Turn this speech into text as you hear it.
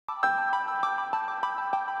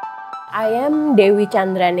I am Dewi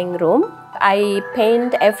Candraningrum. I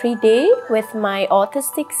paint every day with my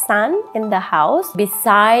autistic son in the house.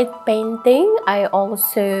 Besides painting, I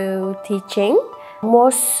also teaching,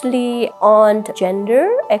 mostly on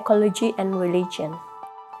gender, ecology, and religion.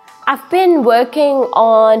 I've been working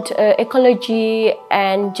on ecology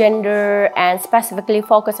and gender and specifically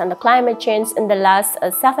focused on the climate change in the last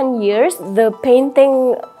 7 years. The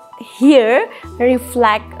painting here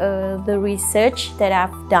reflect the research that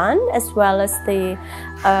I've done, as well as the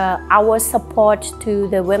our support to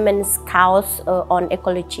the women's scouts on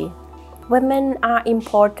ecology. Women are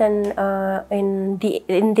important in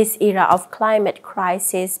this era of climate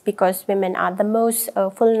crisis because women are the most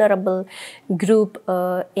vulnerable group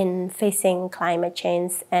in facing climate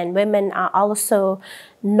change, and women are also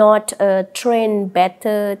not trained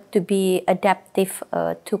better to be adaptive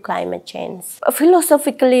to climate change.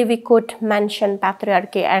 Philosophically, we could mention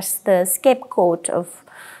patriarchy as the scapegoat of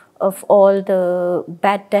all the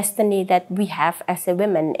bad destiny that we have as a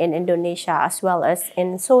women in Indonesia as well as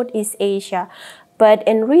in Southeast Asia. But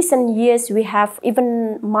in recent years, we have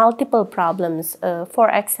even multiple problems.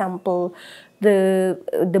 For example, the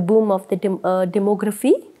boom of the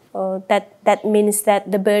demography. That means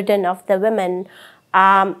that the burden of the women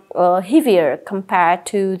are heavier compared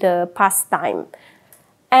to the past time.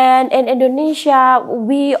 And in Indonesia,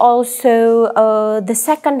 we also the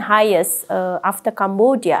second highest after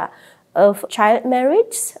Cambodia of child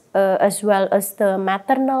marriage, as well as the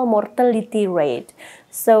maternal mortality rate.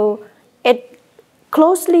 So it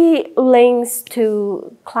closely links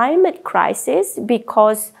to climate crisis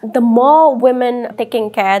because the more women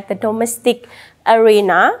taking care of the domestic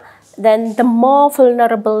arena, then the more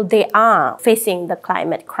vulnerable they are facing the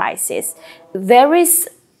climate crisis. There is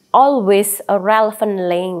always a relevant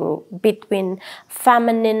link between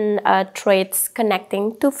feminine traits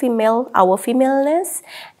connecting to our femaleness,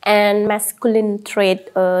 and masculine trait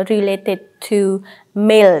related to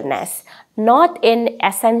maleness. Not in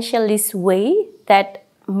essentialist way that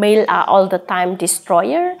male are all the time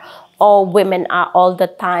destroyer or women are all the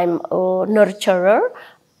time nurturer,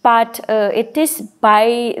 but it is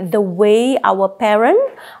by the way our parent,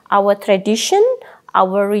 our tradition,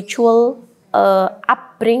 our ritual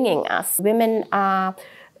upbringing us. Women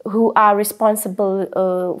who are responsible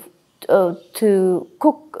to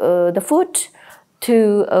cook the food,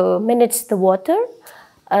 to manage the water,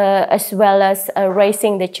 as well as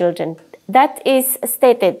raising the children. That is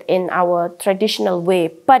stated in our traditional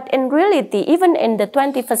way. But in reality, even in the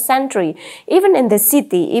 21st century, even in the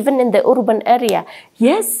city, even in the urban area,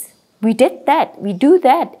 yes, we did that, we do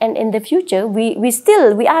that. And in the future, we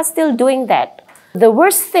are still doing that. The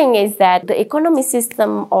worst thing is that the economic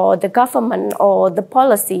system or the government or the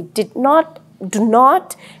policy do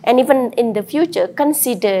not, and even in the future,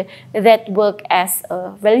 consider that work as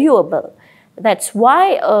valuable. That's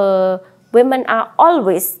why women are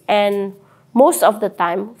always and most of the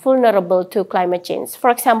time vulnerable to climate change. For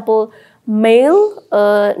example, male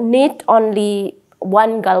need only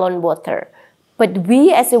 1 gallon water, but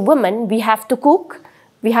we as a woman, we have to cook,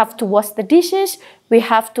 we have to wash the dishes, we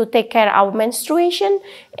have to take care of our menstruation.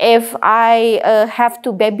 If I have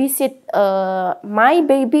to babysit my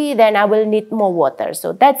baby, then I will need more water.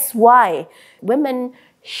 So that's why women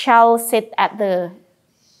shall sit at the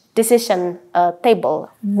decision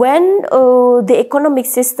table. When the economic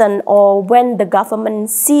system or when the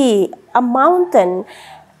government see a mountain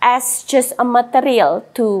as just a material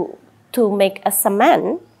to make a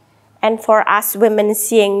cement, and for us women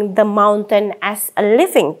seeing the mountain as a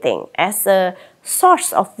living thing, as a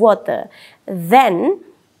source of water, then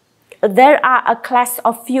there are a class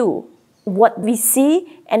of view, what we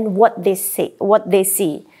see and what they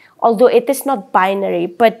see. Although it is not binary,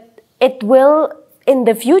 but it will in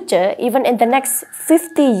the future, even in the next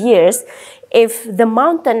 50 years, if the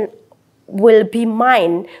mountain will be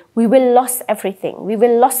mine, we will lose everything. We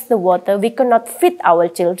will lose the water, we cannot feed our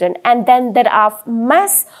children, and then there are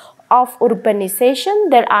mass of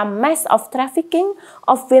urbanization, there are mass of trafficking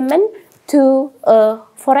of women to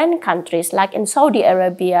foreign countries like in Saudi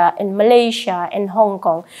Arabia, in Malaysia, in Hong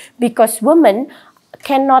Kong, because women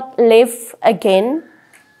cannot live again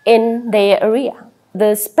in their area.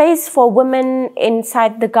 The space for women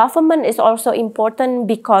inside the government is also important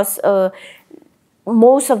because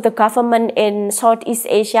most of the government in Southeast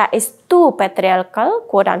Asia is too patriarchal,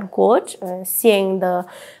 quote unquote, seeing the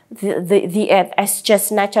earth as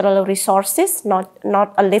just natural resources, not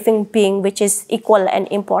a living being which is equal and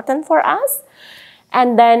important for us.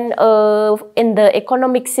 And then in the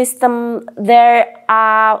economic system, there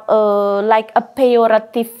are like a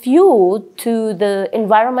pejorative view to the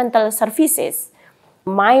environmental services.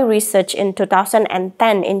 My research in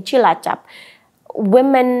 2010 in Cilacap,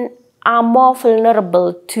 women are more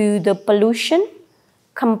vulnerable to the pollution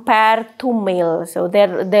compared to males. So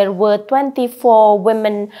there were 24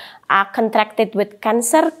 women contracted with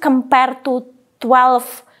cancer compared to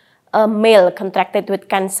 12 male contracted with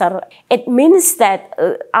cancer. It means that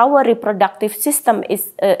our reproductive system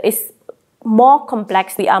is more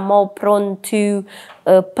complex. We are more prone to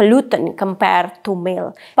pollutant compared to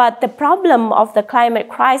male. But the problem of the climate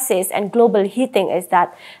crisis and global heating is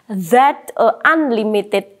that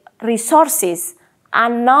unlimited resources are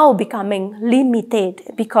now becoming limited,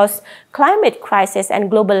 because climate crisis and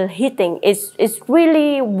global heating is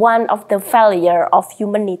really one of the failure of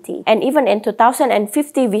humanity. And even in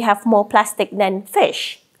 2050, we have more plastic than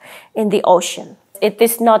fish in the ocean. It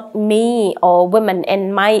is not me or women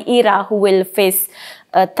in my era who will face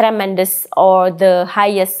a tremendous or the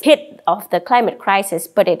highest hit of the climate crisis,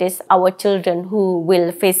 but it is our children who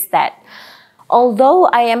will face that. Although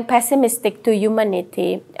I am pessimistic to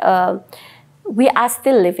humanity, we are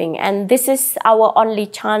still living, and this is our only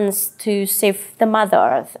chance to save the Mother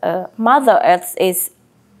Earth. Mother Earth is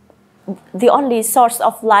the only source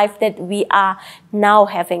of life that we are now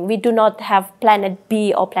having. We do not have planet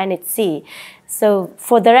B or planet C. So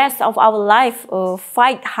for the rest of our life,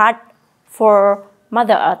 fight hard for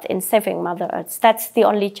Mother Earth, in saving Mother Earth. That's the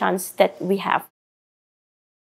only chance that we have.